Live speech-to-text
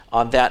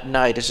on that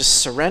night is just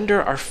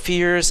surrender our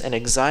fears and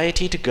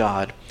anxiety to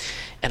God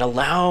and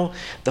allow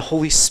the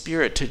Holy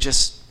Spirit to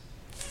just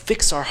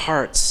fix our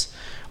hearts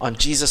on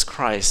Jesus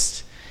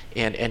Christ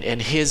and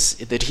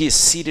that he is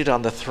seated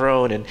on the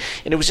throne. And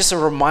it was just a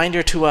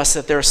reminder to us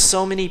that there are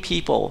so many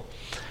people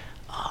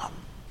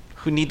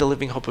who need the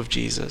living hope of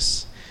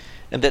Jesus.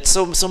 And that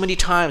so many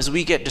times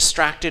we get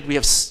distracted. We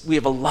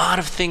have a lot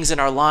of things in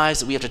our lives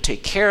that we have to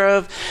take care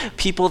of,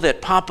 people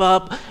that pop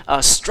up,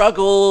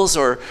 struggles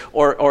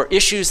or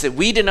issues that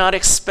we did not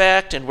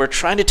expect, and we're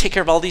trying to take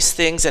care of all these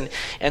things. And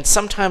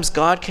sometimes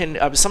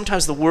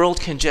sometimes the world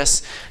can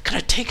just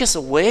kind of take us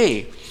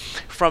away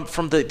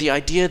from the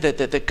idea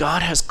that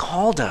God has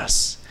called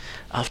us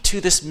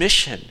to this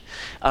mission.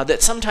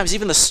 That sometimes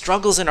even the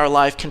struggles in our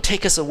life can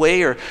take us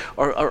away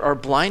or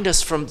blind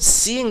us from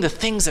seeing the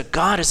things that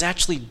God is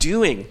actually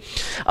doing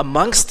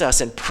amongst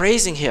us and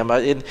praising him.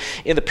 In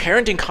the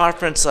parenting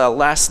conference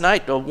last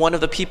night, one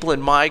of the people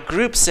in my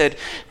group said,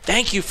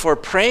 "Thank you for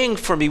praying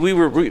for me."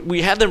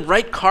 We had them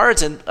write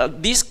cards, and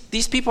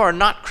these people are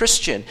not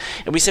Christian.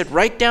 And we said,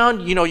 "Write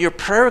down, your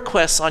prayer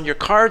requests on your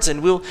cards,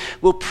 and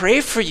we'll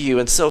pray for you."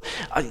 And so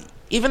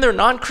even they're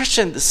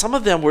non-Christian, some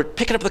of them were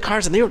picking up the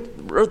cards, and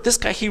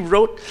he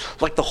wrote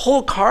like the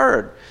whole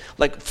card,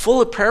 like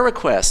full of prayer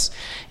requests.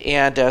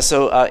 And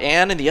so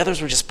Ann and the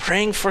others were just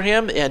praying for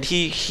him, and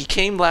he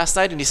came last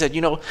night and he said,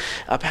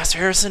 Pastor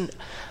Harrison,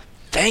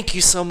 thank you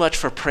so much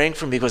for praying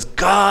for me, because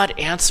God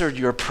answered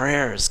your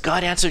prayers.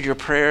 God answered your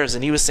prayers.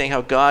 And he was saying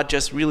how God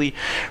just really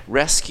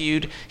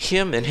rescued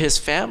him and his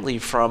family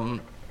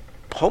from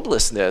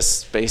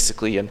homelessness,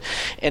 basically, and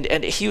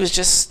he was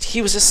just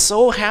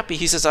so happy.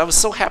 He says, "I was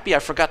so happy I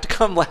forgot to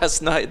come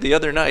the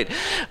other night."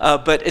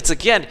 But it's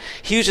again,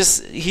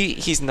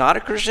 he's not a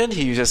Christian.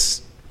 He was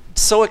just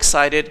so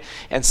excited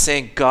and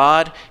saying,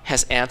 God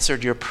has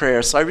answered your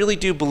prayers. So I really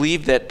do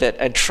believe that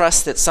and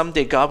trust that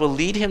someday God will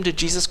lead him to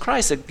Jesus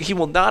Christ. That he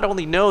will not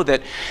only know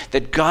that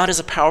God is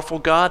a powerful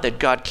God, that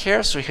God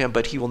cares for him,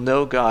 but he will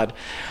know God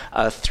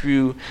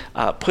through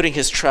putting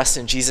his trust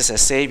in Jesus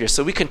as Savior.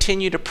 So we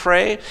continue to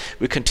pray,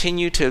 we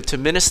continue to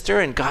minister,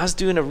 and God's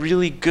doing a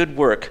really good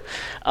work,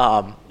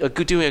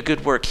 doing a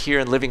good work here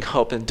in Living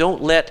Hope. And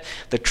don't let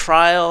the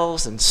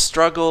trials and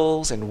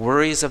struggles and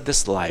worries of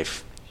this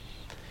life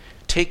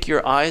take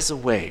your eyes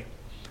away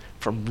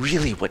from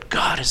really what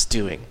God is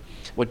doing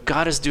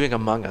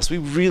among us. We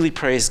really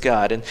praise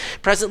God. And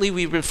presently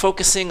we've been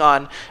focusing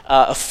on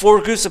 4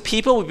 groups of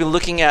people. We've been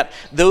looking at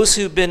those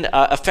who've been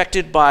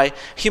affected by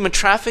human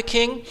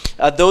trafficking,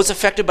 those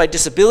affected by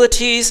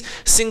disabilities,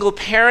 single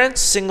parents,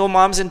 single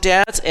moms and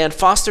dads, and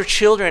foster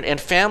children and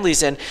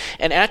families. And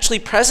actually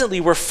presently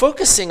we're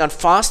focusing on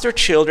foster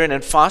children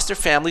and foster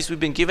families. We've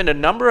been given a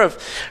number of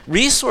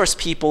resource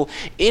people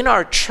in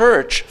our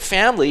church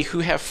family who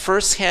have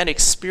firsthand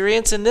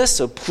experience in this.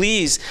 So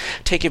please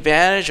take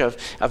advantage of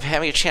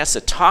having a chance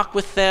to talk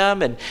with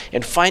them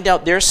and find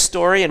out their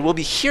story, and we'll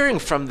be hearing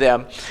from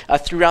them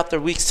throughout the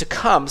weeks to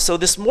come. So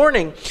this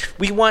morning,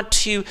 we want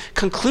to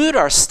conclude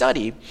our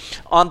study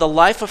on the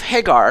life of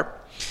Hagar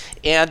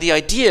and the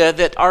idea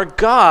that our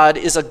God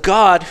is a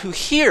God who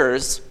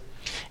hears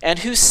and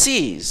who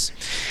sees.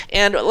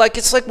 And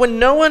it's like when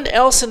no one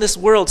else in this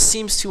world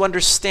seems to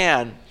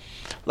understand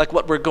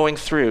what we're going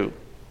through,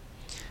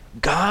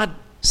 God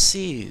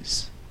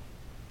sees.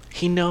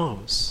 He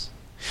knows.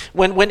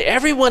 When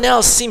everyone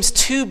else seems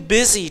too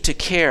busy to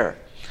care,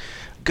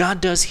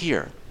 God does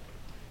hear.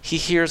 He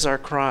hears our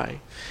cry.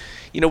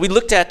 We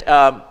looked at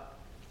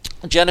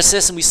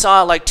Genesis, and we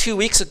saw 2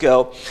 weeks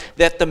ago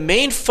that the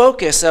main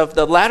focus of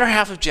the latter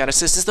half of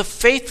Genesis is the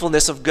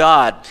faithfulness of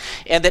God,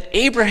 and that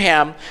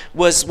Abraham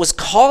was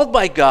called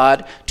by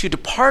God to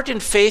depart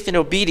in faith and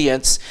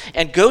obedience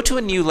and go to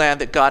a new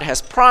land that God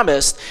has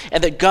promised,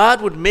 and that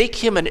God would make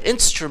him an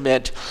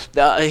instrument,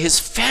 his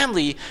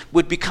family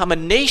would become a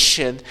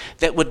nation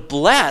that would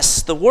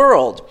bless the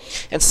world.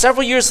 And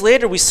several years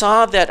later we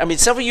saw that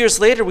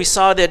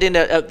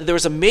there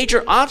was a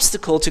major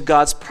obstacle to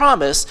God's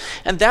promise,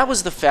 and that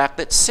was the fact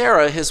that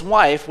Sarah, his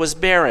wife, was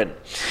barren.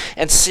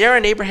 And Sarah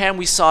and Abraham,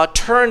 we saw,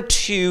 turned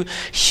to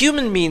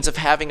human means of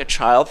having a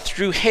child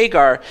through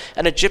Hagar,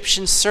 an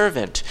Egyptian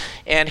servant.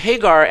 And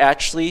Hagar,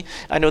 actually,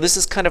 I know this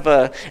is kind of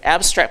an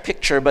abstract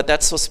picture, but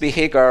that's supposed to be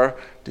Hagar.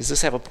 Does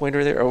this have a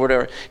pointer there or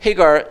whatever?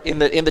 Hagar in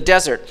the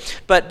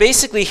desert. But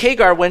basically,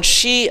 Hagar, when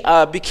she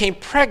became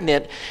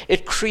pregnant,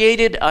 it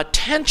created a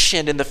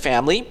tension in the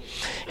family,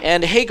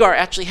 and Hagar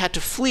actually had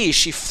to flee.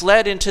 She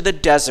fled into the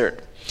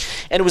desert.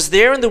 And it was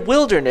there in the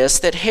wilderness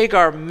that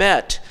Hagar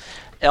met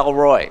El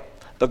Roi,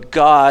 the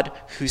God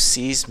who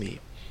sees me.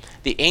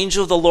 the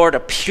angel of the Lord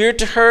appeared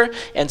to her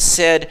and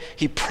said,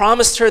 he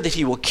promised her that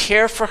he will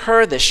care for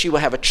her, that she will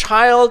have a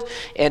child,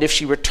 and if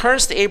she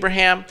returns to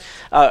Abraham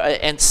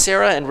and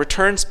Sarah and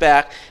returns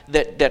back,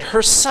 that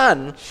her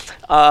son,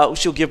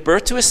 she'll give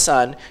birth to a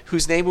son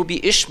whose name will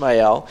be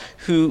Ishmael,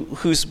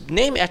 whose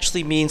name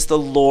actually means the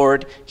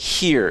Lord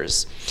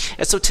hears.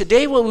 And so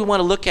today what we want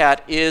to look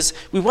at is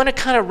we want to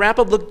kind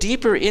of look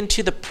deeper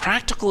into the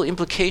practical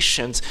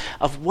implications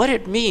of what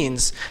it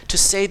means to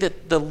say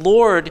that the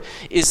Lord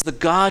is the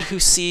God who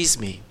sees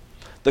me,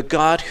 the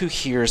God who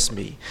hears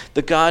me,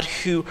 the God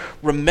who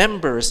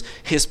remembers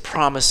his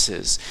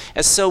promises.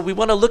 And so we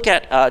want to look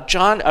at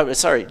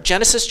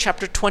Genesis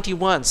chapter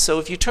 21. So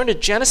if you turn to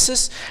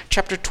Genesis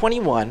chapter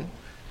 21,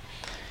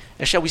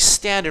 and shall we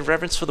stand in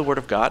reverence for the word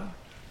of God?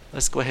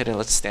 Let's go ahead and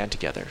let's stand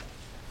together.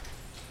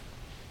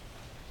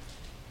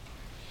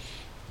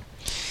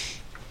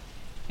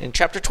 In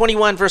chapter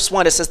 21, verse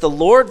 1, it says, the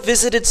Lord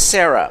visited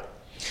Sarah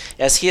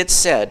as he had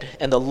said,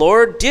 and the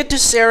Lord did to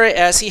Sarah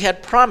as he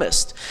had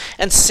promised.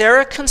 And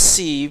Sarah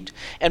conceived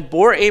and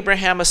bore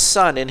Abraham a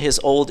son in his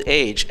old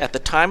age, at the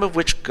time of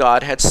which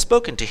God had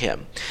spoken to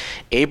him.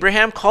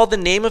 Abraham called the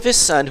name of his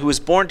son who was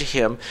born to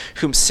him,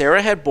 whom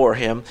Sarah had bore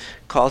him,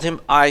 called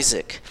him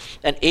Isaac.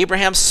 And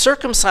Abraham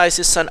circumcised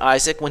his son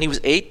Isaac when he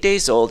was 8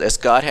 days old, as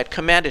God had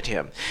commanded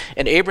him.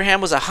 And Abraham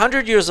was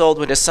 100 years old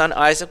when his son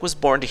Isaac was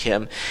born to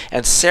him.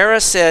 And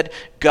Sarah said,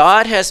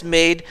 God has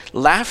made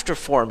laughter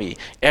for me.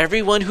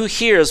 Everyone who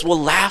hears will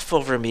laugh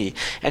over me.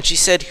 And she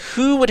said,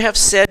 who would have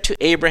said to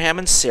Abraham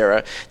and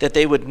Sarah that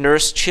they would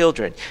nurse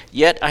children?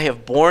 Yet I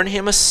have borne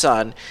him a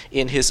son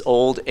in his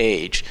old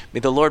age. May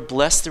the Lord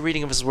bless the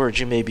reading of his word.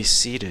 You may be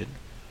seated.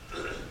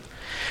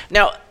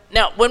 Now,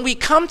 when we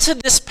come to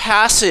this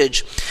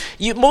passage,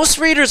 most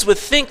readers would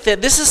think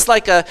that this is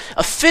like a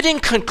fitting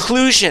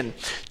conclusion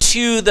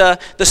to the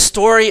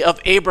story of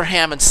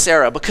Abraham and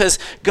Sarah, because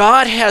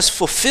God has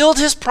fulfilled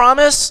his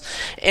promise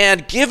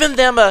and given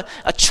them a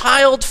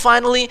child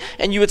finally,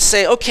 and you would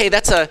say, okay,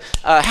 that's a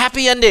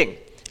happy ending.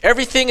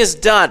 Everything is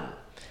done.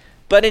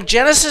 But in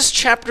Genesis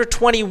chapter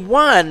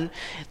 21,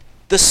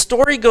 the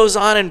story goes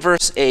on in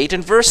verse 8,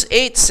 and verse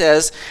 8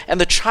 says, and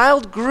the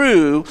child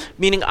grew,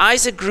 meaning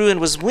Isaac grew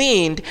and was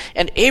weaned,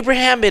 and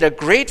Abraham made a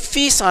great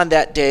feast on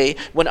that day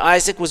when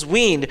Isaac was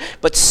weaned.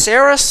 But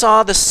Sarah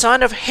saw the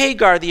son of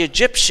Hagar the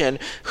Egyptian,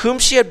 whom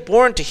she had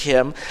borne to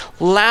him,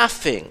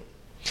 laughing.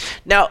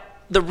 Now,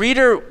 the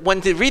reader, when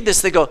they read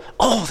this, they go,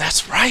 oh,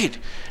 that's right.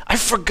 I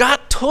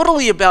forgot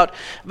totally about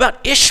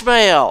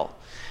Ishmael,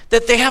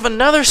 that they have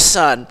another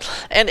son.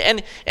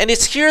 And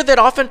it's here that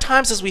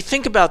oftentimes as we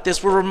think about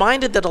this, we're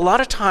reminded that a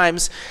lot of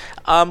times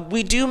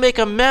we do make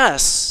a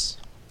mess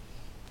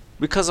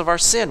because of our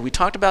sin. We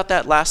talked about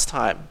that last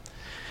time.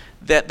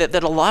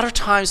 That a lot of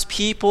times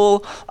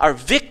people are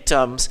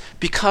victims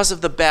because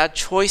of the bad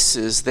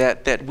choices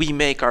that we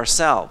make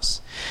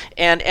ourselves.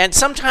 And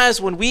sometimes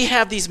when we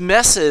have these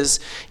messes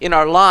in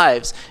our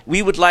lives,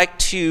 we would like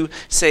to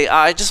say,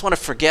 I just want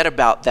to forget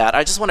about that.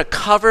 I just want to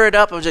cover it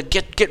up. I want to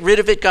get rid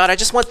of it, God. I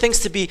just want things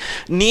to be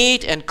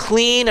neat and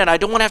clean, and I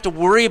don't want to have to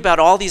worry about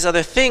all these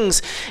other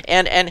things.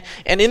 And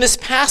in this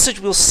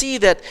passage, we'll see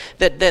that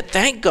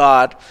thank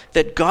God,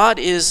 that God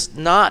is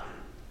not,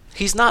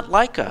 he's not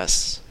like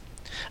us.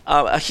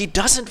 He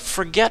doesn't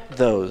forget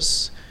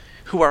those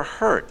who are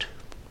hurt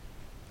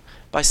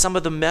by some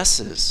of the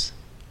messes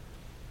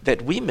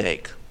that we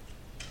make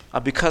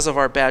because of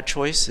our bad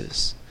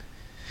choices.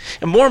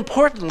 And more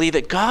importantly,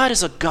 that God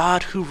is a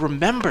God who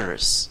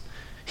remembers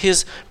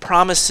his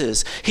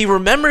promises. He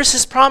remembers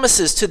his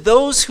promises to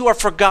those who are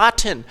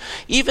forgotten.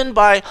 Even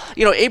by,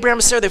 Abraham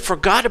and Sarah, they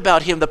forgot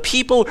about him. The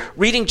people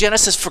reading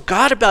Genesis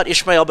forgot about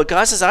Ishmael, but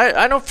God says,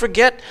 I don't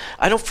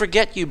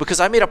forget you, because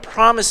I made a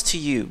promise to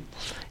you.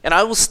 And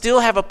I will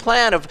still have a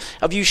plan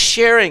of you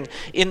sharing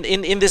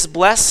in this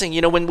blessing.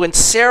 When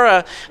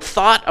Sarah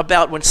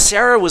when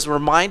Sarah was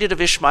reminded of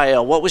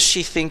Ishmael, what was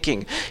she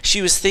thinking?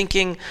 She was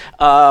thinking,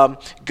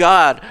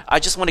 God, I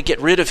just want to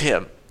get rid of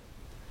him.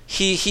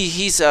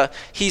 He's a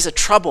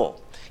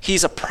trouble.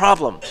 He's a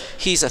problem.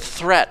 He's a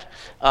threat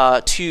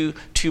to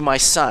my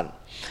son.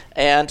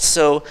 And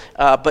so,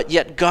 but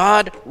yet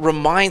God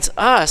reminds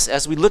us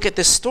as we look at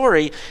this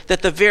story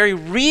that the very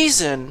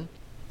reason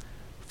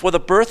for the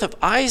birth of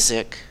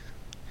Isaac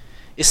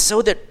is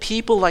so that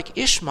people like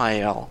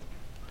Ishmael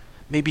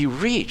may be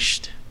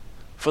reached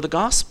for the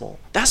gospel.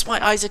 That's why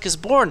Isaac is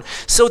born,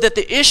 so that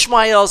the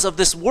Ishmaels of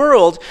this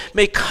world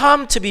may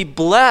come to be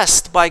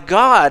blessed by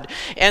God.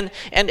 And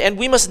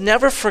we must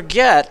never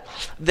forget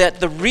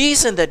that the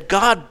reason that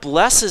God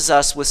blesses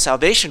us with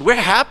salvation, we're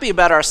happy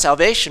about our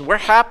salvation. We're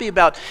happy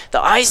about the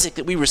Isaac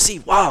that we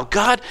receive. Wow,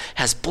 God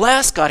has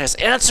blessed, God has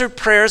answered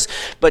prayers,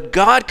 but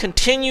God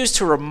continues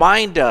to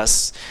remind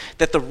us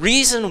that the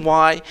reason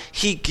why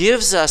he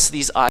gives us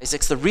these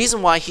Isaacs, the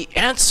reason why he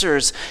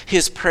answers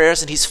his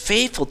prayers and he's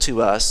faithful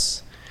to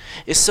us,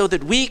 is so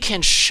that we can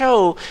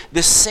show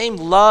this same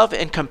love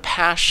and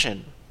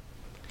compassion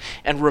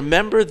and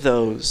remember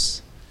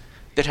those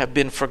that have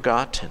been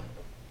forgotten.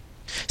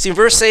 See, in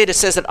verse 8, it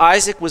says that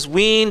Isaac was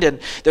weaned, and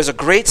there's a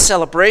great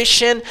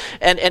celebration,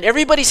 and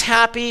everybody's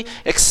happy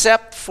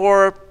except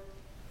for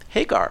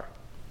Hagar.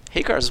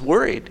 Hagar's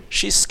worried.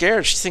 She's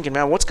scared. She's thinking,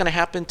 man, what's going to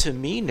happen to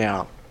me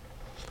now?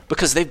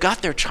 Because they've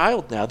got their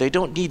child now. They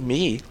don't need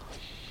me.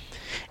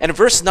 And in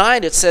verse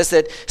 9, it says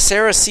that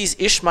Sarah sees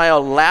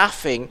Ishmael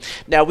laughing.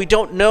 Now, we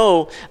don't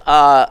know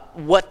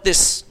what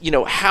this,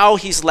 how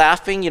he's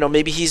laughing.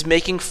 Maybe he's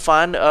making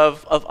fun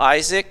of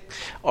Isaac,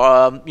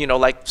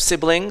 like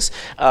siblings.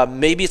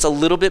 Maybe it's a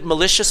little bit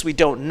malicious. We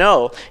don't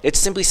know. It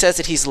simply says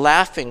that he's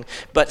laughing.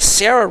 But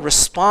Sarah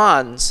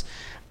responds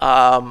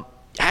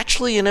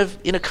actually in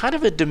a kind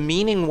of a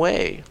demeaning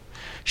way.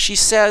 She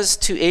says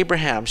to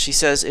Abraham, she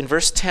says in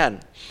verse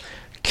 10,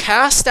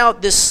 "Cast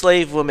out this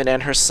slave woman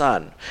and her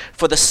son,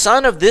 for the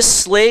son of this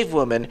slave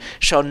woman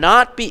shall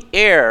not be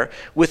heir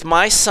with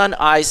my son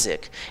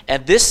Isaac."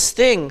 And this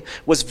thing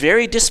was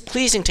very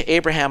displeasing to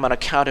Abraham on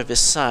account of his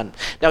son.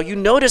 Now you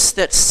notice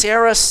that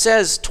Sarah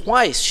says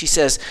twice, she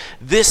says,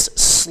 "this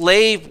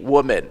slave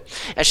woman."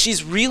 And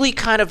she's really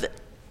kind of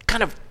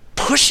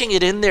pushing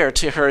it in there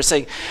to her,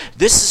 saying,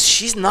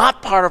 she's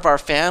not part of our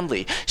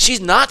family. She's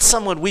not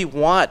someone we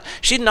want.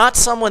 She's not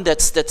someone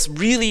that's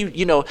really,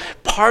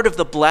 part of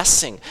the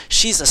blessing.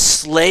 She's a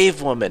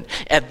slave woman.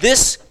 And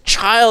this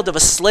child of a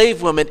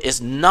slave woman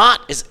is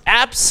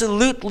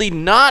absolutely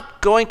not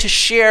going to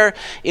share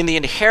in the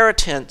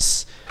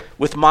inheritance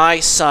with my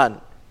son.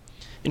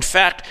 In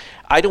fact,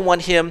 I don't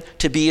want him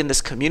to be in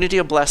this community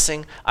of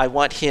blessing. I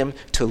want him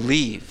to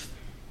leave.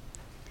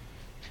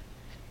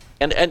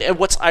 And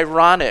what's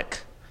ironic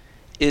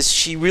is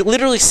she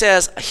literally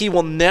says, he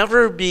will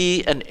never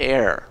be an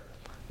heir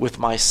with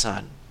my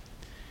son.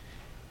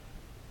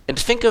 And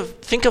think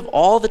of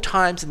all the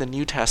times in the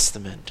New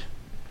Testament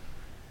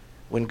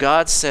when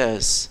God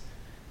says,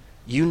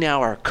 you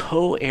now are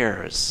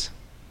co-heirs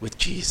with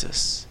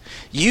Jesus.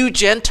 You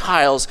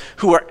Gentiles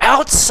who are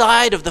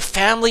outside of the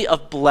family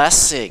of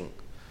blessing.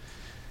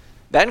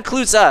 That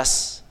includes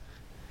us.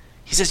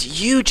 He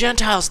says, you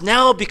Gentiles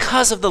now,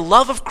 because of the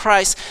love of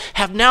Christ,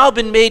 have now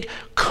been made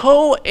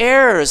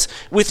co-heirs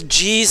with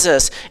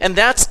Jesus. And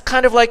that's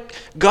kind of like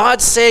God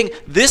saying,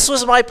 this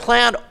was my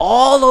plan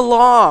all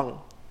along.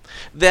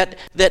 That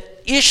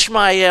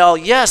Ishmael,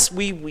 yes,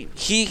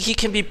 he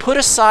can be put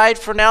aside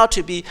for now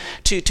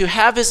to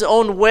have his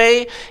own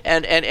way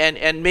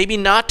and maybe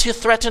not to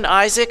threaten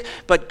Isaac,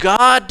 but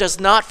God does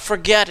not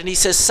forget. And he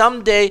says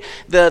someday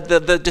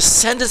the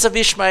descendants of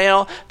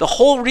Ishmael, the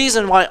whole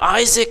reason why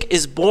Isaac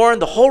is born,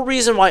 the whole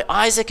reason why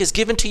Isaac is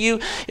given to you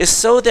is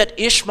so that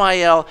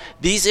Ishmael,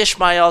 these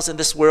Ishmaels in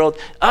this world,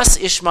 us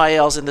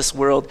Ishmaels in this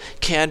world,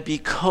 can be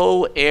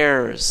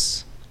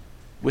co-heirs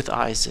with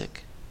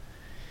Isaac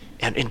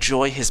and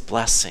enjoy his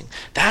blessing.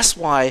 That's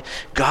why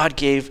God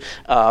gave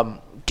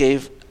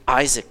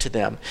Isaac to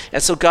them.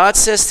 And so God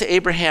says to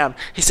Abraham,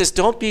 he says,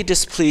 don't be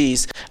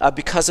displeased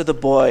because of the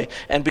boy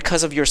and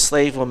because of your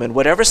slave woman.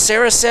 Whatever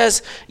Sarah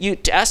says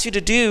asks you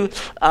to do,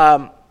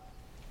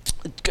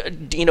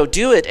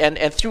 do it,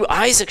 and through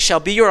Isaac shall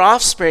be your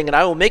offspring, and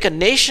I will make a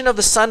nation of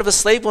the son of a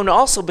slave woman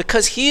also,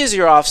 because he is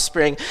your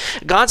offspring.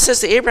 God says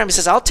to Abraham, he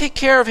says, I'll take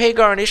care of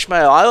Hagar and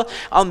Ishmael.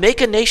 I'll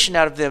make a nation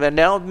out of them. And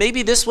now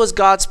maybe this was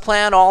God's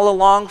plan all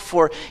along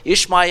for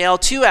Ishmael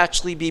to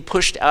actually be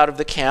pushed out of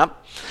the camp.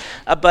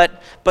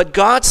 But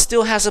God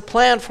still has a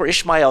plan for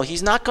Ishmael.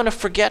 He's not going to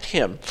forget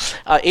him.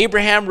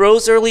 Abraham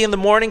rose early in the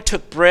morning,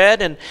 took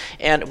bread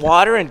and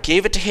water and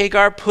gave it to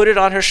Hagar, put it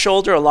on her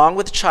shoulder along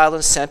with the child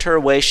and sent her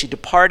away. She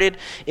departed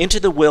into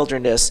the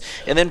wilderness.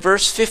 And then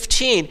verse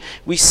 15,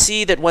 we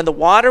see that when the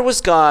water was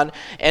gone,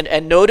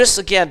 and notice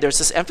again, there's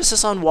this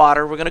emphasis on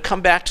water. We're going to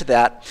come back to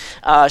that.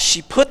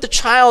 She put the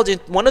child in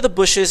one of the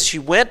bushes. She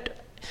went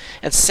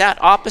and sat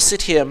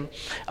opposite him,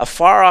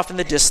 afar off in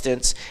the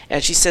distance.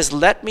 And she says,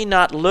 let me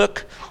not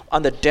look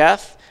on the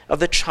death of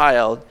the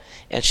child.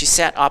 And she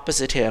sat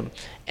opposite him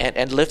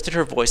and lifted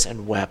her voice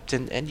and wept.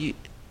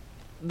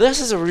 This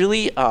is a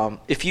really,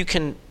 if you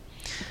can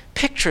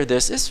picture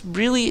this, it's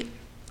really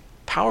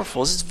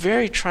powerful. This is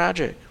very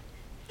tragic.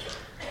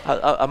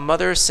 A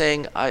mother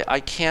saying,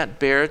 I can't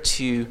bear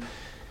to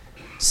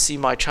see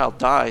my child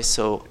die,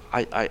 so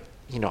I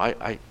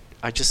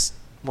just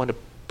want to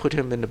put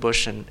him in the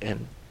bush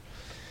and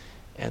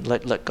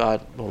let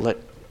God,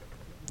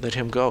 let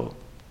him go.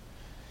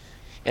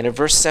 And in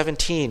verse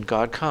 17,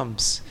 God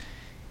comes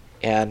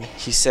and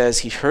he says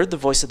he heard the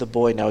voice of the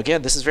boy. Now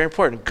again, this is very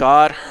important.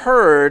 God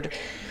heard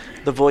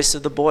the voice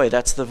of the boy.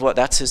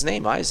 That's his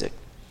name, Isaac.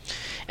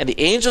 And the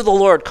angel of the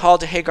Lord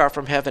called to Hagar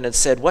from heaven and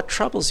said, what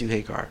troubles you,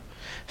 Hagar?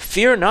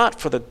 Fear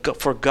not,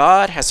 for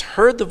God has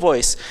heard the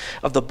voice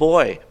of the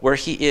boy where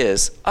he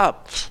is.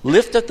 Up,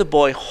 lift up the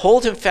boy,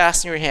 hold him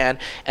fast in your hand,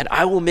 and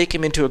I will make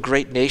him into a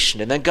great nation.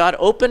 And then God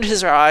opened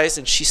her eyes,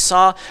 and she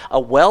saw a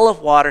well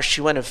of water.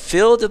 She went and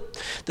filled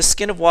the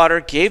skin of water,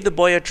 gave the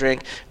boy a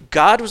drink.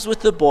 God was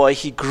with the boy.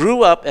 He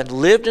grew up and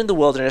lived in the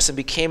wilderness and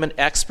became an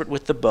expert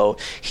with the bow.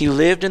 He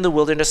lived in the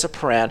wilderness of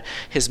Paran.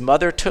 His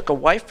mother took a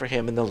wife for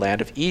him in the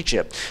land of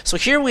Egypt. So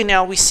here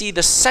we see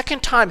the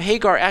second time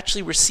Hagar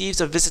actually receives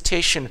a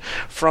visitation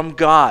from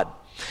God.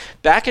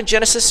 Back in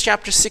Genesis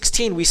chapter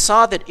 16, we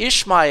saw that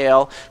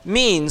Ishmael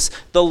means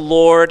the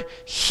Lord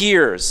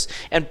hears.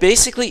 And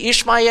basically,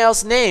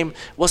 Ishmael's name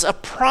was a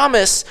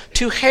promise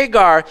to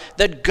Hagar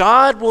that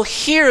God will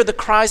hear the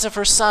cries of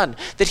her son,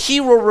 that he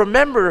will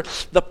remember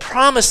the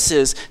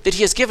promises that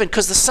he has given.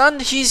 Because the son,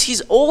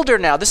 he's older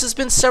now. This has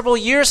been several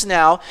years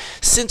now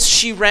since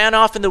she ran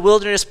off in the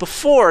wilderness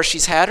before.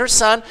 She's had her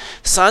son.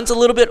 The son's a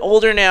little bit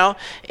older now.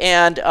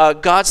 And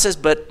God says,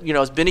 but,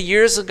 it's been a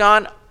years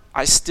gone.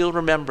 I still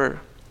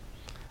remember.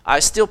 I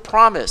still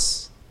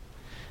promise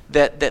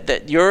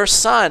that your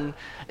son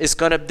there's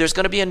going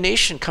to be a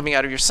nation coming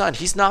out of your son.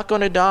 He's not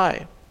going to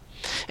die.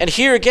 And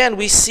here again,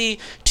 we see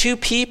two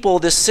people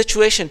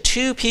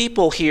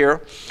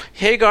here,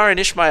 Hagar and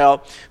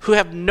Ishmael, who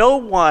have no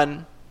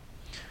one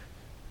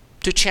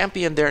to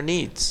champion their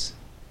needs.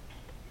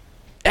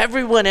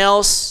 Everyone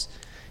else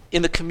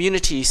in the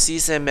community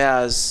sees them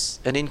as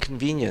an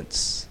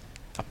inconvenience,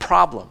 a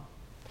problem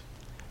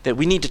that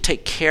we need to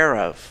take care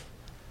of,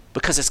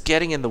 because it's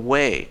getting in the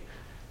way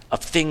of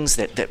things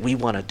that we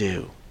want to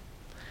do.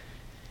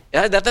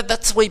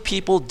 That's the way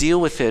people deal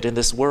with it in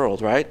this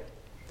world, right?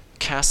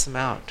 Cast them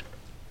out.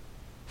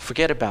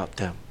 Forget about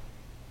them.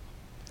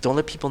 Don't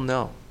let people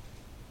know.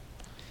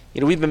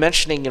 We've been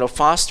mentioning,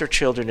 foster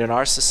children in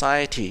our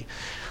society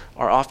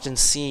are often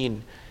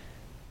seen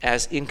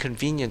as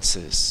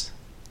inconveniences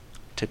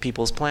to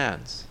people's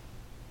plans.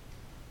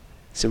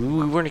 So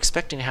we weren't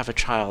expecting to have a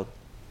child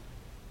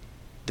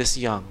this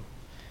young.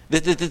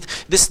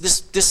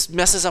 This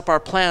messes up our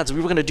plans. We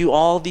were going to do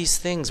all these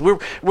things. We're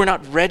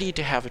not ready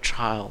to have a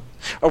child,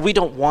 or we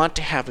don't want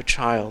to have a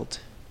child.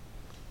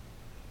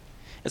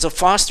 And so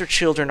foster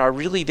children are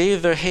really, they're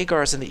the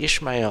Hagars and the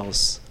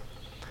Ishmaels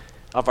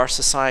of our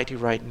society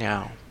right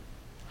now.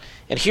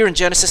 And here in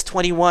Genesis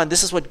 21,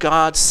 this is what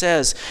God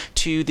says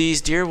to these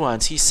dear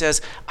ones. He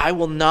says, I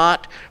will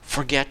not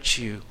forget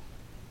you.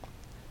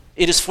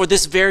 It is for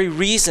this very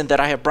reason that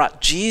I have brought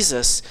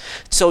Jesus,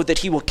 so that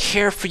he will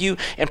care for you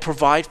and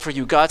provide for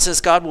you. God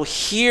says,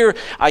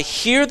 I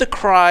hear the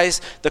cries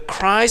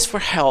for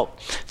help,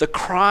 the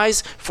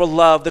cries for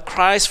love, the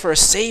cries for a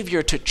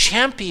Savior to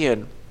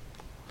champion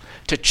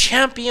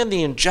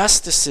the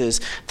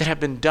injustices that have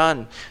been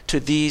done to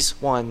these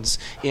ones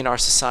in our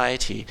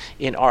society,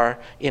 in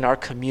our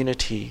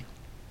community.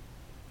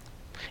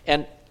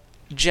 And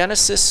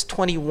Genesis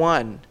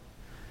 21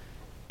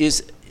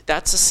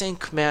 that's the same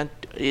command.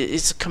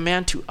 It's a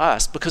command to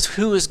us, because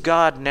who is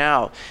God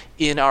now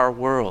in our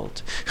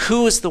world?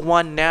 Who is the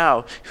one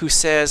now who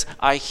says,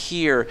 I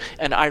hear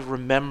and I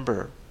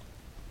remember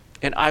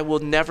and I will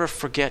never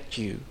forget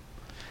you?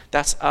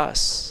 That's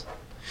us.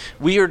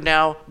 We are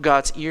now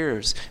God's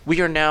ears.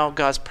 We are now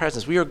God's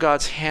presence. We are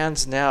God's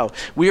hands now.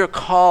 We are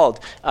called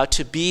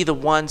to be the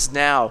ones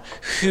now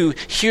who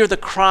hear the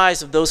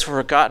cries of those who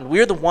are forgotten. We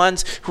are the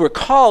ones who are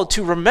called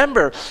to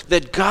remember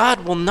that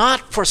God will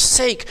not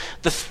forsake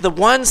the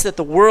ones that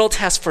the world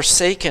has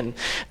forsaken.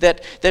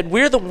 That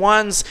we're the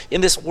ones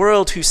in this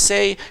world who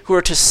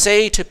are to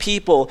say to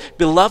people,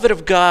 beloved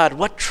of God,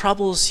 what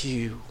troubles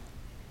you?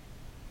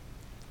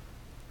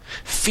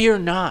 Fear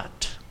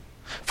not.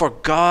 For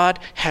God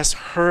has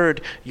heard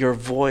your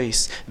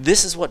voice.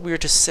 This is what we are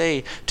to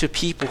say to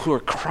people who are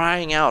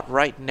crying out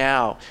right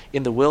now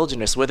in the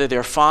wilderness, whether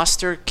they're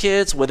foster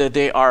kids, whether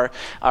they are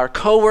our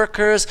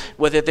coworkers,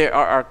 whether they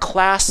are our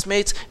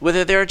classmates,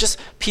 whether they're just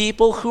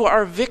people who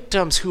are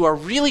victims, who are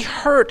really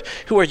hurt,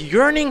 who are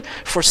yearning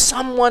for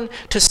someone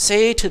to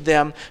say to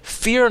them,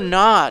 fear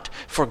not,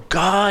 for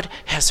God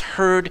has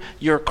heard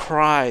your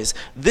cries.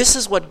 This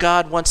is what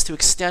God wants to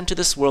extend to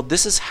this world.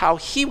 This is how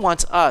he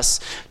wants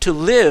us to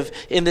live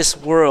in this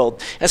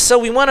world. And so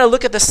we want to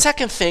look at the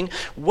second thing.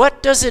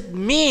 What does it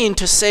mean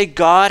to say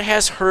God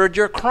has heard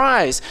your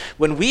cries?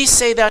 When we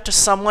say that to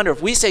someone, or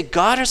if we say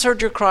God has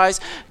heard your cries,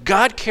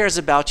 God cares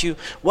about you,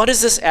 what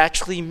does this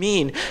actually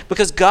mean?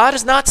 Because God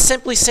is not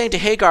simply saying to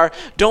Hagar,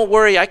 don't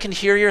worry, I can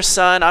hear your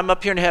son, I'm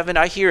up here in heaven,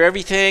 I hear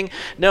everything.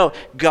 No,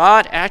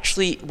 God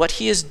actually, what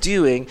he is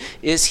doing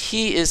is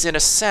he is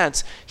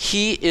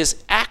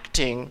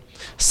acting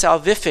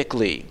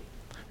salvifically.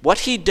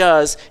 What he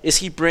does is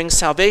he brings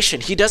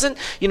salvation. He doesn't,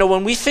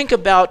 when we think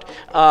about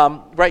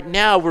right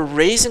now, we're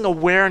raising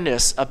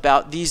awareness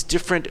about these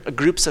different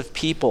groups of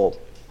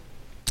people.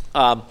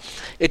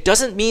 It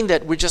doesn't mean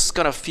that we're just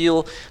going to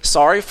feel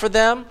sorry for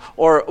them,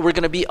 or we're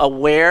going to be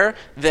aware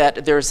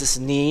that there's this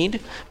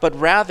need, but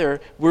rather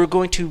we're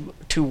going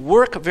to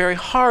work very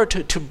hard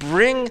to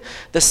bring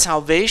the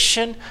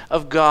salvation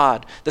of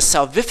God, the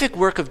salvific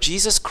work of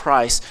Jesus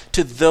Christ,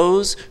 to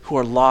those who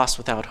are lost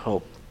without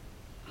hope.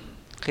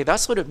 Okay,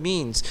 that's what it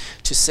means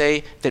to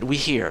say that we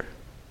hear.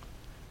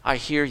 I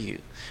hear you.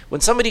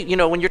 When somebody,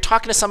 when you're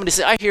talking to somebody,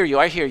 say, I hear you,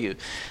 I hear you.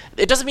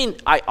 It doesn't mean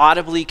I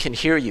audibly can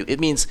hear you. It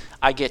means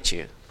I get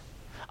you.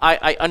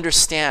 I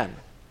understand.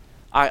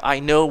 I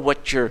know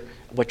what you're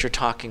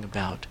talking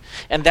about.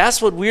 And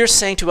that's what we're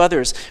saying to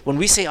others. When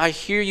we say, I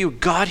hear you,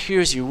 God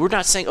hears you. We're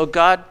not saying, oh,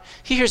 God,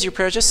 he hears your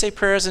prayers. Just say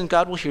prayers and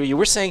God will hear you.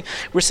 We're saying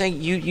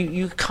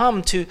you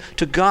come to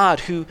God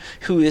who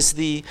is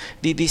the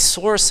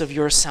source of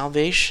your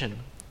salvation.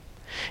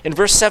 In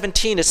verse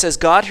 17, it says,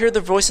 God heard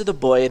the voice of the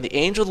boy, and the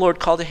angel of the Lord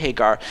called to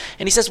Hagar.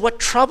 And he says, what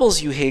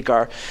troubles you,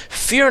 Hagar?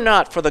 Fear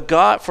not,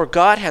 for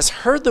God has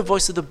heard the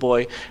voice of the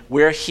boy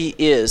where he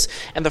is.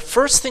 And the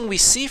first thing we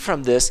see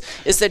from this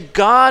is that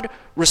God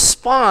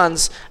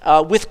responds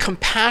with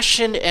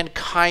compassion and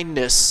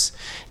kindness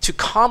to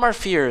calm our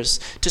fears,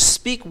 to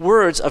speak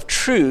words of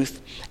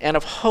truth and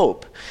of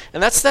hope.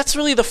 And that's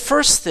really the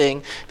first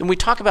thing when we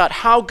talk about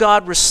how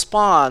God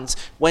responds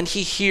when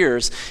he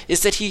hears,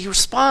 is that he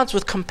responds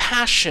with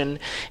compassion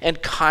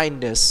and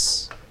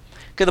kindness.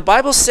 Okay, the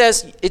Bible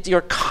says it's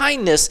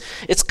kindness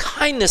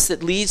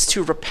that leads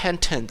to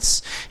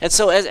repentance. And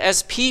so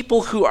as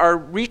people who are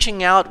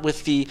reaching out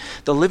with the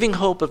living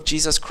hope of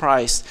Jesus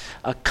Christ,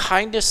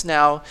 kindness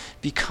now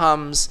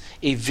becomes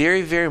a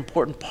very, very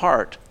important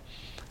part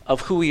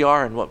of who we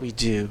are and what we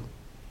do.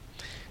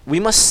 We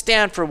must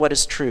stand for what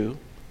is true.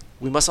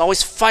 We must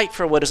always fight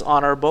for what is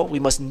honorable. We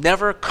must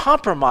never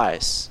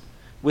compromise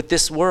with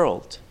this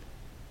world.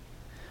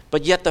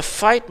 But yet the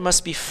fight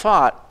must be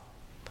fought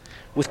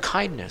with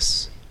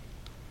kindness.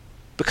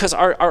 Because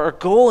our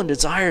goal and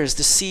desire is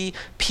to see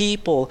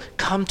people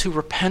come to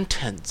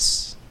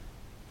repentance.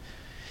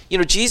 You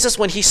know, Jesus,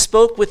 when he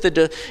spoke to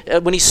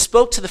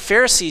the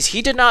Pharisees,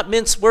 he did not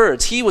mince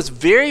words. He was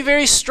very,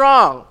 very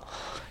strong.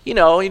 You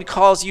know, he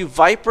calls you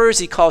vipers,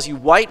 he calls you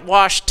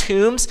whitewashed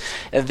tombs,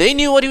 and they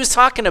knew what he was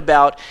talking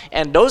about,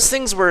 and those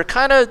things were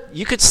kind of,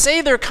 you could say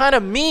they're kind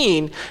of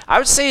mean. I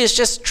would say it's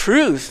just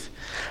truth,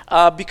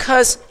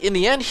 because in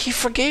the end, he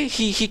forgave,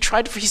 he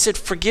said,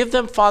 forgive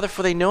them, Father,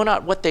 for they know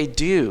not what they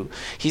do.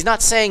 He's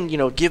not saying,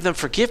 give them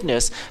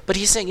forgiveness, but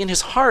he's saying in his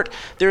heart,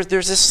 there's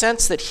this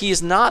sense that he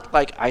is not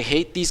like, I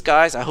hate these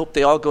guys, I hope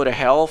they all go to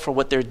hell for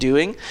what they're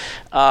doing.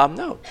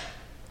 No.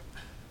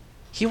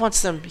 He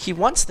wants them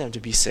to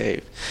be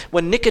saved.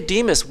 When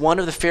Nicodemus, one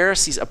of the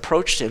Pharisees,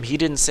 approached him, he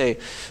didn't say,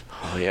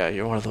 oh yeah,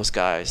 you're one of those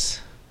guys.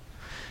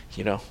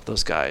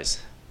 Those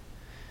guys.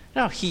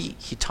 No, he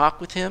talked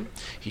with him.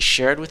 He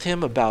shared with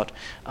him about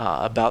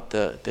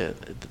the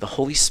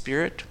Holy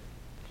Spirit.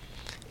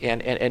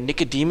 And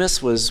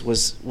Nicodemus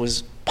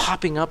was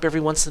popping up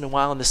every once in a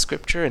while in the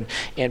scripture,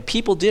 and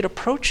people did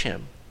approach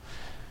him.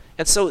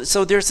 And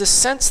so there's this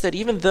sense that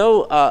even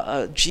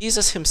though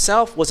Jesus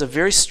himself was a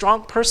very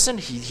strong person,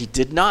 he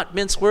did not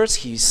mince words.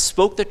 He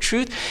spoke the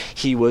truth.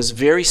 He was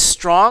very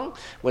strong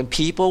when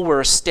people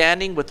were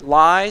standing with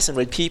lies and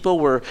when people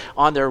were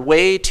on their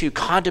way to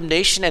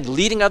condemnation and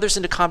leading others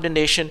into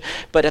condemnation.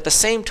 But at the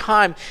same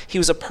time, he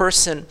was a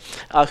person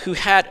who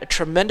had a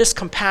tremendous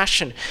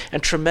compassion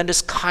and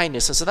tremendous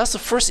kindness. And so that's the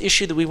first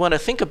issue that we want to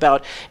think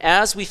about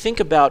as we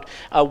think about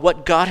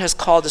what God has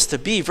called us to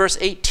be. Verse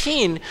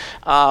 18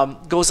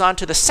 goes on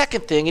to the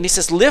second thing, and he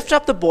says, lift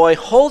up the boy,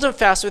 hold him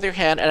fast with your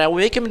hand, and I will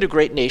make him into a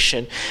great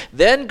nation.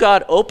 Then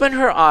God opened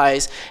her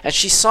eyes, and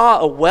she saw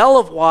a well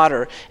of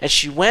water, and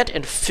she went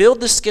and filled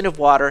the skin of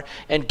water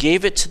and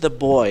gave it to the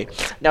boy.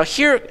 Now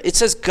here it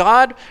says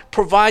God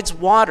provides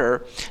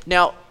water.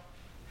 Now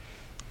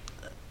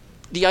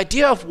the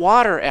idea of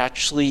water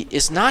actually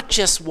is not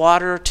just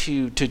water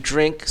to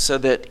drink so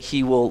that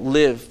he will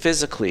live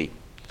physically.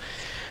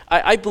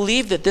 I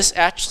believe that this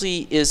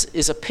actually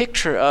is a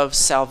picture of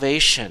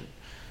salvation.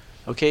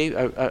 Okay,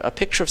 a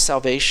picture of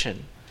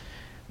salvation.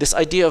 This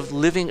idea of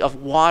living, of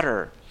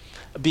water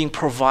being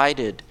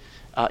provided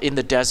in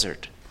the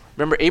desert.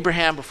 Remember,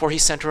 Abraham, before he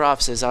sent her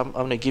off, says, I'm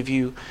going to give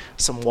you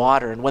some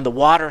water. And when the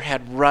water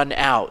had run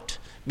out,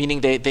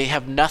 meaning they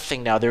have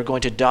nothing now, they're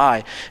going to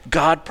die,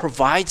 God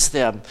provides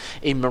them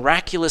a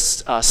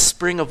miraculous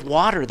spring of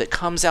water that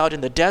comes out in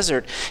the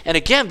desert. And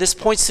again, this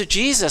points to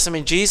Jesus. I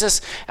mean,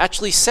 Jesus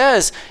actually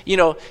says,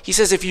 he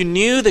says, if you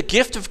knew the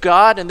gift of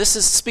God, and this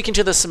is speaking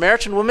to the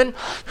Samaritan woman,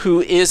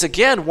 who is,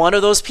 again, one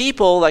of those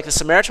people, like the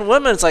Samaritan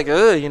woman, it's like,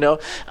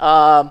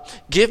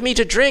 give me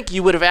to drink,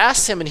 you would have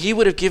asked him, and he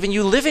would have given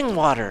you living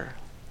water.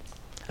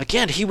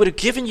 Again, he would have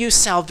given you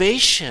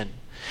salvation.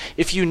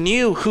 If you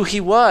knew who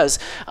he was.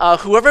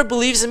 Whoever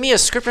believes in me,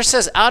 as scripture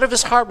says, out of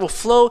his heart will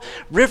flow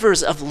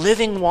rivers of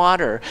living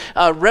water.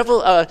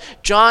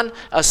 John,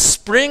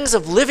 springs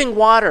of living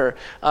water.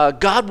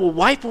 God will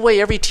wipe away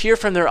every tear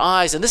from their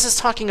eyes. And this is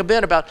talking a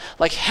bit about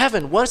like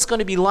heaven, what it's going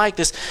to be like,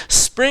 this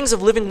springs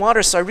of living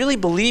water. So I really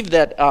believe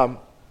that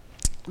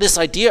this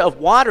idea of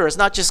water is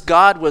not just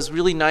God was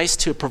really nice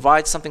to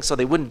provide something so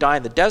they wouldn't die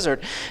in the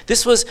desert.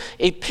 This was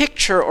a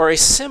picture or a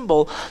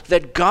symbol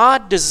that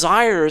God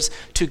desires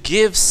to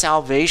give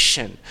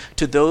salvation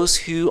to those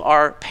who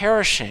are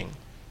perishing.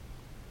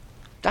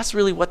 That's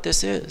really what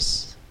this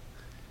is.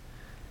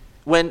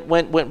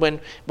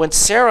 When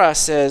Sarah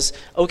says,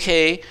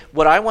 okay,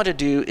 what I want to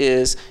do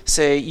is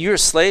say, you're a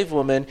slave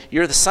woman,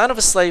 you're the son of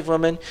a slave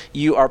woman,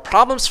 you are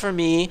problems for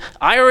me,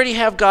 I already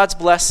have God's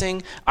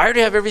blessing, I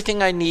already have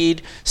everything I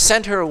need,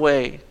 send her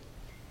away.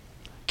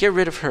 get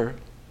rid of her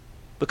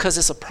because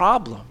it's a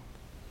problem.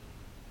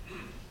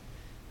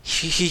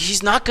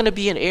 He's not going to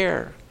be an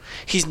heir.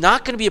 He's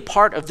not going to be a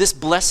part of this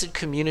blessed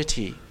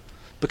community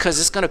because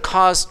it's going to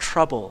cause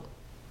trouble.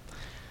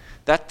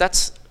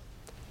 That's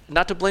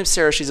not to blame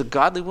Sarah. She's a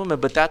godly woman,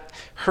 but that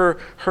her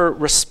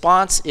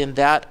response in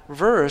that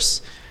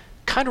verse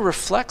kind of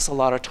reflects a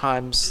lot of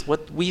times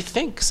what we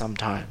think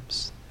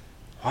sometimes.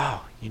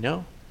 Wow,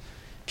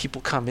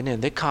 people coming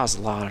in, they cause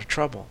a lot of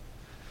trouble.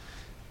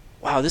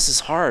 Wow, this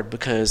is hard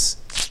because,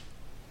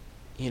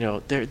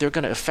 they're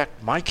going to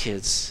affect my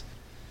kids.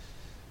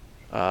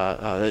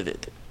 They're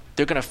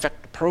going to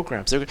affect the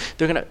programs.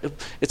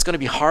 It's going to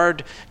be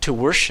hard to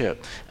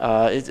worship.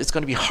 It's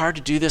going to be hard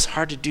to do this,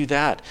 hard to do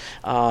that.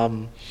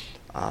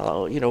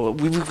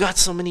 We've got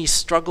so many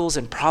struggles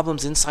and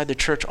problems inside the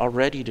church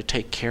already to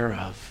take care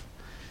of.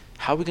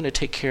 How are we going to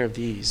take care of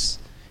these?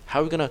 How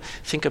are we going to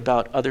think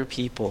about other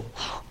people?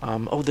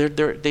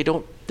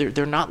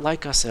 They're not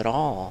like us at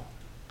all.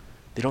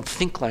 They don't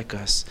think like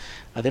us.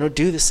 They don't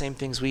do the same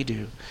things we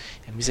do.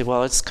 And we say,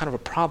 well, it's kind of a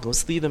problem.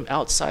 Let's leave them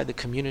outside the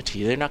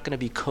community. They're not going to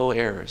be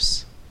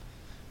co-heirs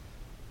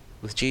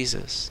with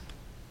Jesus,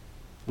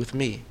 with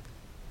me.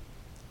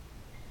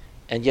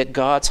 And yet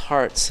God's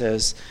heart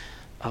says,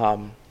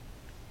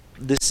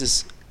 this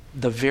is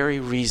the very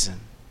reason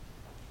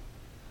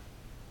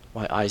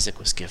why Isaac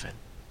was given.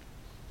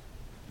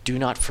 Do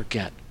not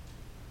forget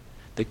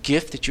the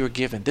gift that you are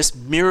given, this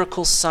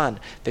miracle son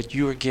that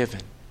you are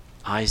given,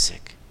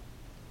 Isaac.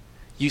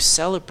 You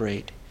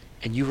celebrate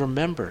and you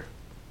remember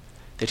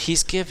that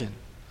he's given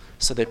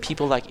so that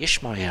people like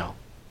Ishmael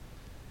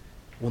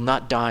will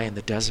not die in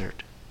the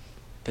desert,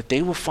 that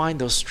they will find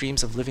those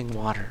streams of living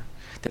water,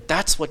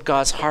 that's what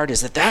God's heart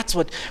is, that's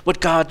what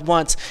God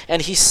wants.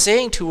 And he's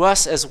saying to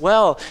us as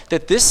well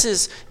that this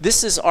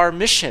is our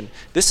mission.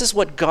 This is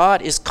what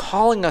God is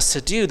calling us to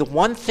do. The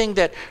one thing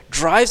that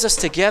drives us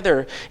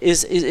together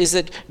is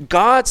that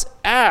God's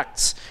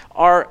acts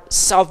are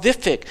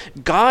salvific.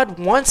 God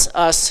wants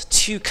us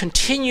to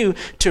continue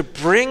to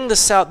bring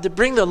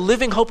the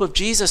living hope of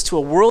Jesus to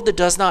a world that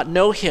does not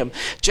know him.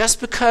 Just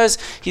because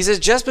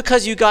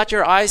you got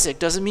your Isaac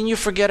doesn't mean you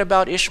forget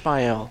about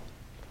Ishmael.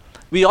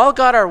 We all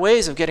got our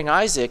ways of getting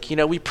Isaac.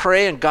 We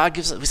pray and God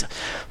gives us. We say,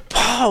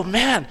 oh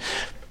man,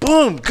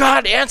 boom,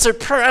 God answered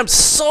prayer. I'm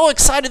so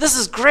excited. This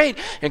is great.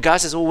 And God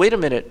says, well, wait a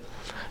minute.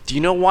 Do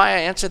you know why I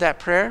answered that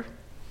prayer?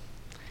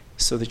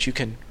 So that you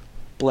can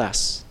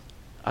bless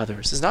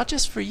others. It's not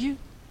just for you.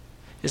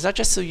 It's not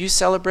just so you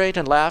celebrate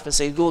and laugh and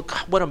say, look,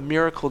 what a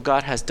miracle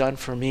God has done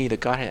for me,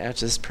 that God had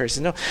answered this prayer. He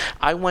said, no,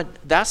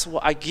 that's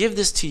what I give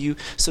this to you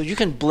so you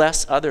can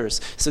bless others,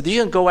 so that you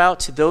can go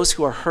out to those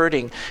who are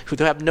hurting, who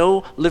have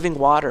no living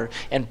water,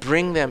 and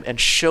bring them and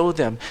show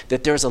them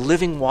that there's a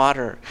living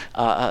water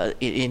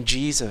in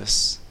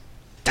Jesus.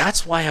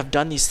 That's why I've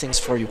done these things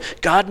for you.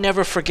 God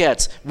never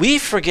forgets. We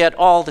forget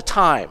all the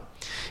time.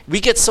 We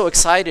get so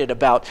excited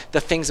about the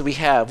things that we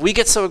have. We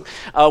get so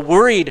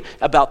worried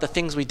about the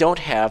things we don't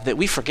have that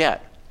we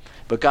forget.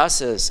 But God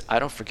says, I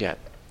don't forget.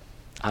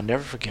 I'll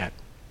never forget.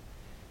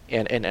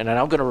 And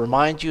I'm going to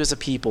remind you as a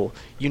people,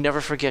 you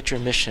never forget your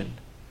mission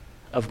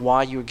of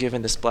why you were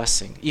given this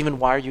blessing, even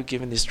why are you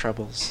given these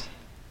troubles.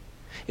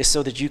 It's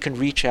so that you can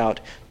reach out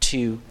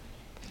to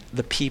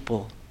the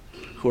people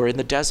who are in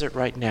the desert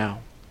right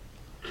now,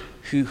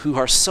 who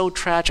are so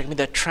tragic. I mean,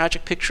 that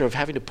tragic picture of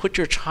having to put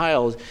your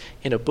child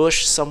in a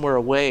bush somewhere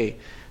away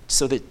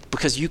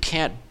because you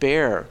can't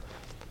bear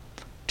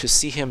to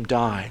see him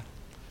die.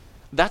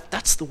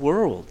 That's the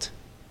world.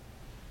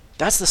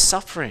 That's the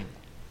suffering.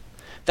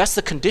 That's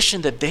the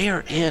condition that they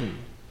are in.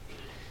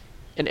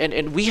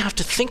 And we have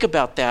to think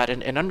about that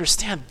and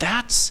understand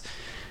that's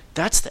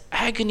the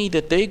agony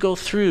that they go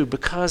through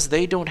because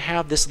they don't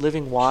have this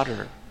living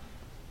water.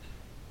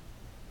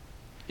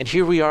 And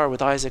here we are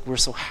with Isaac, we're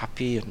so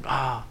happy and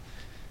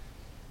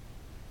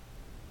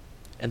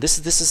And this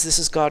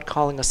is God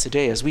calling us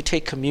today. As we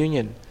take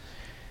communion,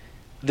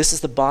 this is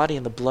the body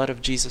and the blood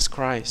of Jesus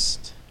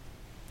Christ.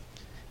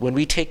 When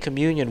we take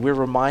communion, we're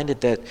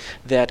reminded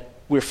that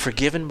we're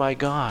forgiven by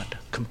God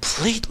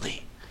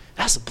completely.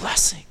 That's a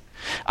blessing.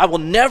 I will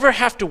never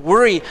have to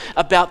worry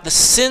about the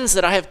sins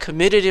that I have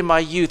committed in my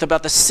youth,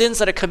 about the sins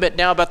that I commit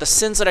now, about the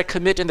sins that I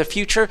commit in the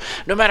future,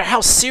 no matter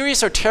how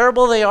serious or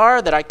terrible they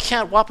are that I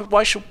can't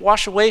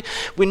wash away.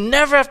 We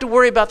never have to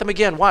worry about them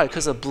again. Why?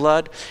 Because of the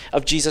blood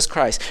of Jesus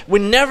Christ. We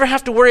never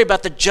have to worry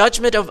about the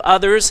judgment of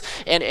others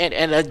and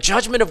the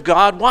judgment of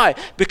God. Why?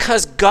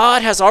 Because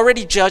God has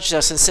already judged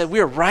us and said we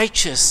are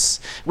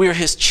righteous. We are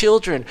his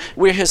children.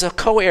 We're his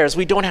co-heirs.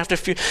 We don't have to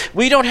fear.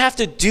 We don't have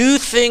to do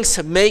things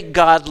to make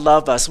God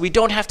love us. We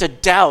don't have to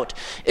doubt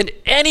at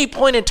any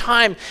point in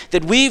time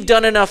that we've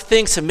done enough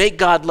things to make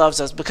God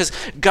loves us, because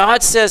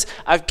God says,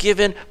 I've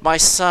given my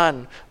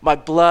son, my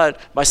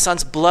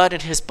son's blood in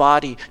his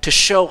body to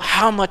show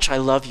how much I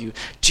love you.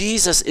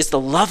 Jesus is the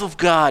love of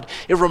God.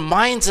 It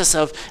reminds us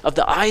of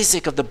the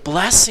Isaac, of the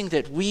blessing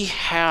that we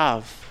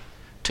have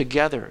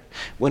together.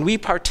 When we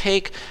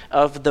partake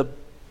of the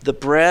the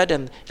bread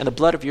and the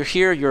blood of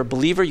you're a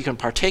believer, you can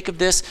partake of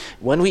this.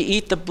 When we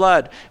eat the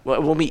blood,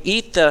 when we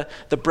eat the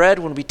bread,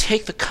 when we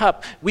take the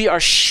cup, we are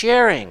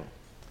sharing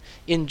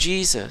in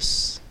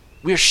Jesus.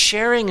 We're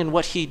sharing in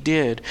what he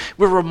did.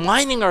 We're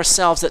reminding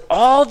ourselves that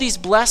all these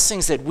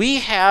blessings that we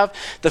have,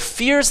 the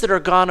fears that are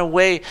gone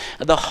away,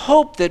 the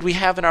hope that we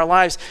have in our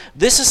lives,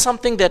 this is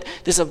something that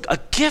is a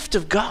gift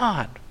of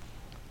God.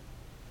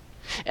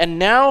 And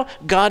now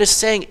God is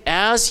saying,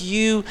 as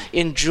you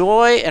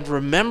enjoy and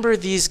remember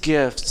these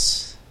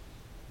gifts,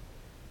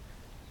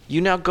 you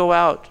now go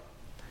out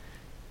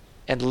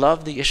and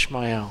love the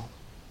Ishmael,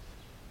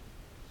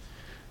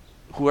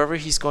 whoever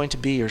he's going to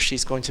be or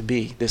she's going to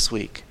be this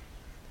week.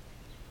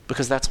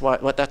 Because that's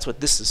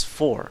what this is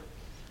for.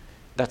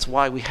 That's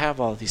why we have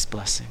all these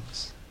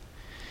blessings.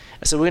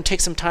 And so we're going to take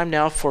some time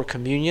now for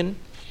communion.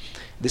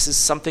 This is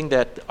something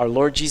that our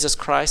Lord Jesus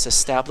Christ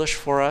established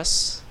for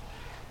us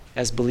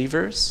as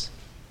believers,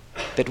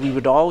 that we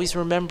would always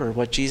remember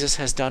what Jesus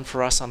has done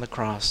for us on the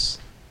cross,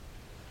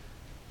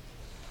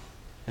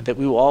 and that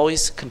we will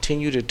always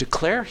continue to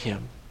declare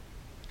him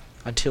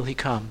until he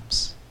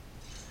comes.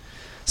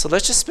 So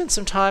let's just spend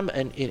some time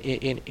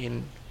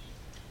in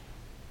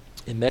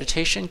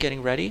meditation,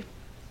 getting ready.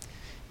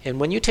 And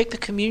when you take the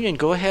communion,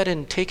 go ahead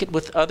and take it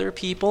with other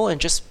people and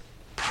just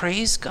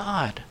praise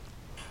God.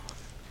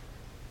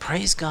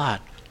 Praise God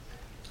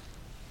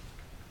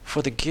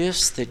for the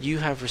gifts that you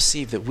have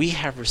received, that we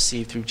have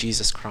received through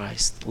Jesus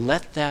Christ.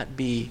 Let that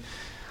be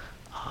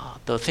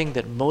the thing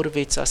that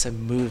motivates us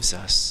and moves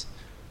us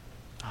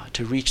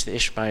to reach the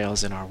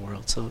Ishmaels in our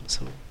world. So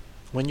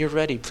when you're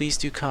ready, please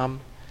do come.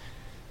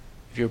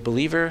 If you're a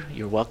believer,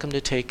 you're welcome to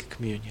take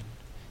communion.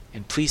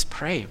 And please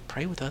pray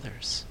with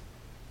others.